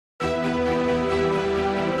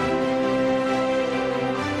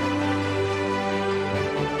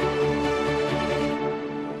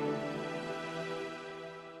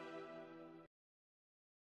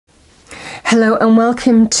Hello and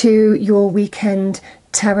welcome to your weekend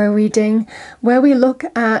tarot reading, where we look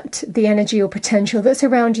at the energy or potential that's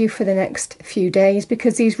around you for the next few days,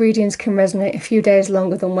 because these readings can resonate a few days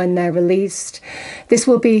longer than when they're released. This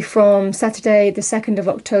will be from Saturday the 2nd of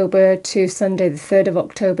October to Sunday the 3rd of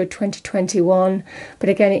October 2021, but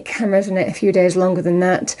again it can resonate a few days longer than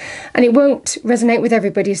that, and it won't resonate with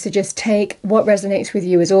everybody, so just take what resonates with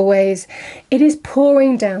you. As always, it is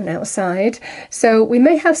pouring down outside, so we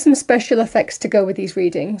may have some special effects to go with these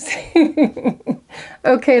readings.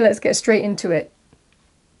 Okay, let's get straight into it.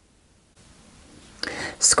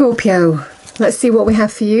 Scorpio, let's see what we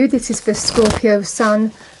have for you. This is for Scorpio,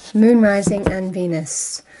 Sun, Moon, Rising and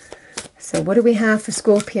Venus. So what do we have for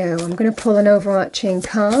Scorpio? I'm going to pull an overarching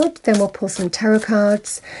card, then we'll pull some tarot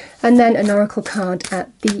cards, and then an oracle card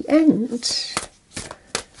at the end.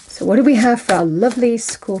 So what do we have for our lovely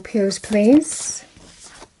Scorpios, please?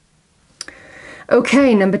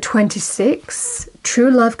 Okay, number 26. True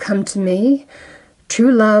love come to me.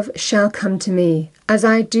 True love shall come to me. As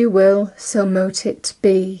I do will, so mote it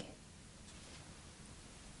be.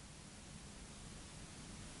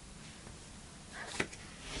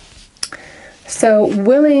 So,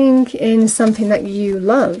 willing in something that you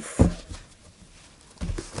love.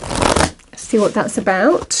 Let's see what that's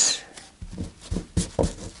about.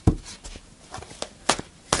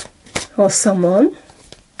 Or someone.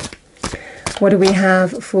 What do we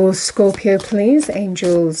have for Scorpio, please?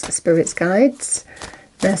 Angels, spirits, guides.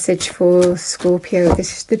 Message for Scorpio.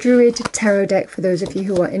 This is the Druid Tarot deck for those of you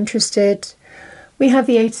who are interested. We have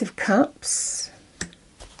the Eight of Cups.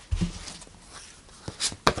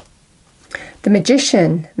 The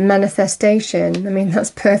Magician, manifestation. I mean,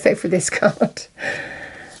 that's perfect for this card.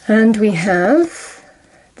 And we have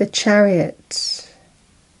the Chariot.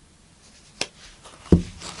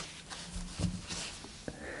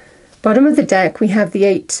 Bottom of the deck, we have the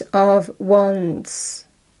Eight of Wands.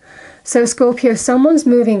 So Scorpio, someone's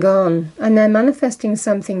moving on and they're manifesting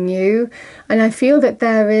something new. And I feel that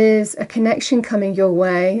there is a connection coming your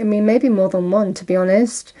way. I mean, maybe more than one, to be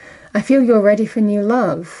honest. I feel you're ready for new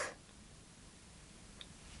love.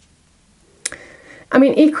 I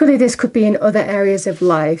mean, equally, this could be in other areas of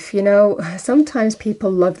life. You know, sometimes people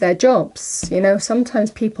love their jobs. You know, sometimes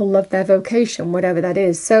people love their vocation, whatever that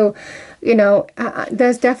is. So, you know,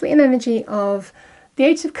 there's definitely an energy of the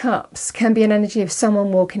Eight of Cups can be an energy of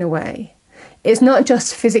someone walking away. It's not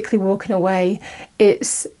just physically walking away.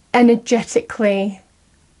 It's energetically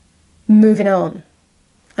moving on.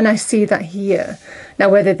 And I see that here. Now,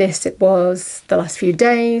 whether this it was the last few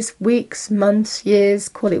days, weeks, months, years,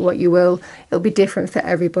 call it what you will, it'll be different for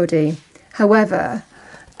everybody. However,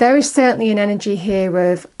 there is certainly an energy here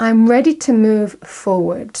of I'm ready to move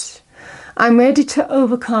forward. I'm ready to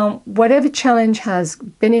overcome whatever challenge has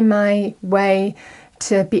been in my way,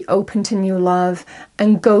 to be open to new love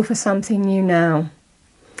and go for something new now.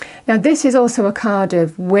 Now, this is also a card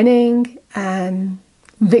of winning,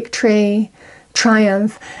 victory,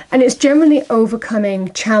 triumph, and it's generally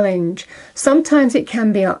overcoming challenge. Sometimes it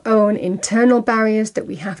can be our own internal barriers that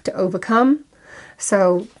we have to overcome.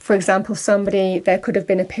 So, for example, there could have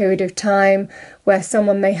been a period of time where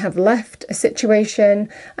someone may have left a situation,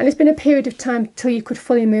 and it's been a period of time till you could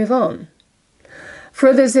fully move on. For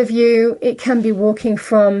others of you, it can be walking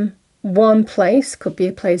from one place, could be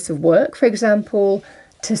a place of work, for example,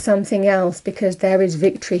 to something else, because there is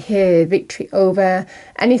victory here, victory over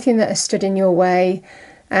anything that has stood in your way,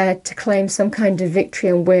 to claim some kind of victory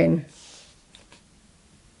and win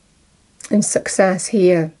and success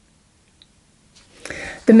here.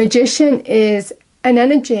 The Magician is an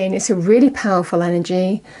energy, and it's a really powerful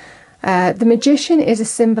energy. The Magician is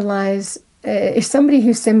somebody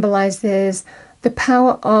who symbolizes the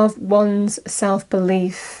power of one's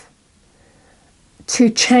self-belief to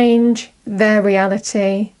change their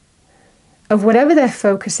reality of whatever they're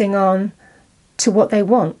focusing on to what they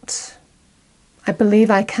want. I believe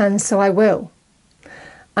I can, so I will.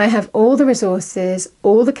 I have all the resources,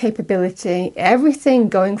 all the capability, everything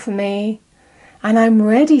going for me, and I'm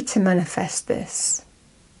ready to manifest this.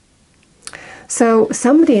 So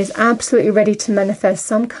somebody is absolutely ready to manifest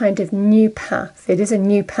some kind of new path. It is a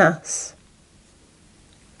new path,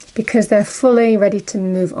 because they're fully ready to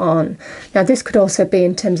move on. Now, this could also be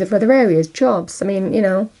in terms of other areas, jobs. I mean, you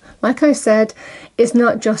know, like I said, it's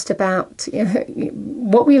not just about, you know,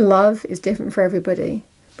 what we love is different for everybody.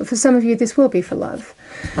 But for some of you, this will be for love.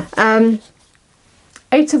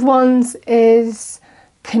 Eight of Wands is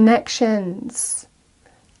connections,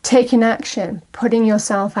 taking action, putting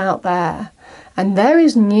yourself out there. And there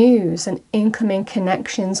is news and incoming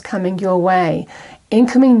connections coming your way.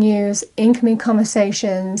 Incoming news, incoming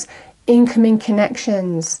conversations, incoming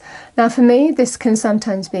connections. Now for me, this can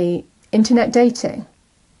sometimes be internet dating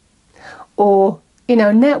or,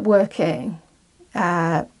 networking.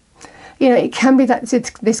 It can be that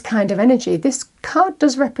it's this kind of energy. This card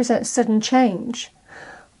does represent sudden change.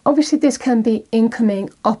 Obviously, this can be incoming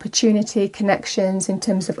opportunity, connections in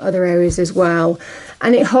terms of other areas as well.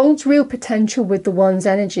 And it holds real potential with the one's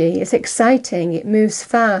energy. It's exciting. It moves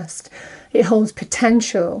fast. It holds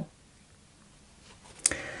potential.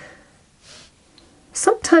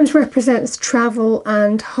 Sometimes represents travel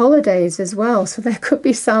and holidays as well. So there could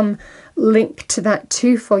be some link to that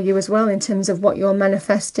too for you as well in terms of what you're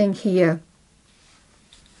manifesting here.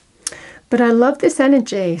 But I love this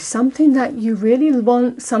energy, something that you really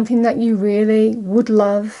want, something that you really would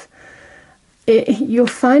love. You're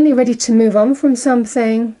finally ready to move on from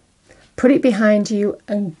something, put it behind you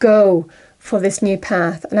and go for this new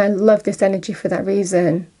path. And I love this energy for that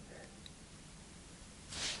reason.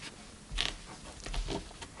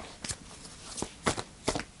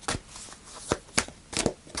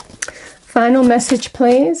 Final message,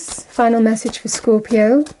 please. Final message for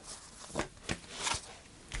Scorpio.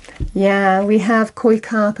 Yeah, we have koi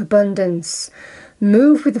carp, abundance.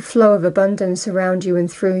 Move with the flow of abundance around you and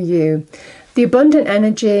through you. The abundant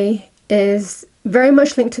energy is very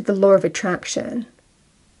much linked to the law of attraction.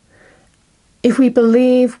 If we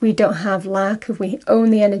believe we don't have lack, if we own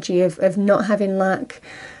the energy of not having lack,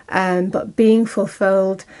 but being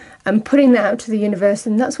fulfilled and putting that out to the universe,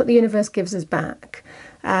 and that's what the universe gives us back.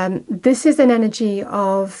 This is an energy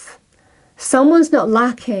of someone's not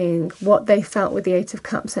lacking what they felt with the Eight of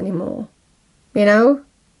Cups anymore.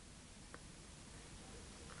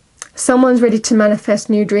 Someone's ready to manifest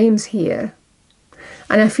new dreams here.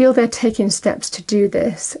 And I feel they're taking steps to do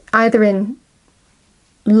this, either in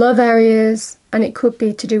love areas, and it could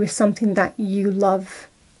be to do with something that you love.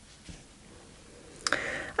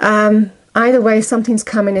 Either way, something's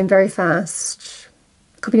coming in very fast.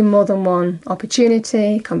 Could be more than one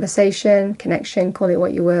opportunity, conversation, connection, call it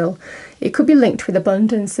what you will. It could be linked with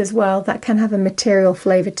abundance as well. That can have a material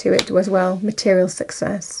flavour to it as well, material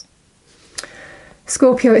success.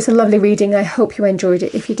 Scorpio, it's a lovely reading. I hope you enjoyed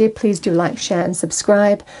it. If you did, please do like, share and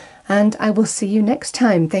subscribe. And I will see you next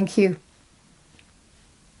time. Thank you.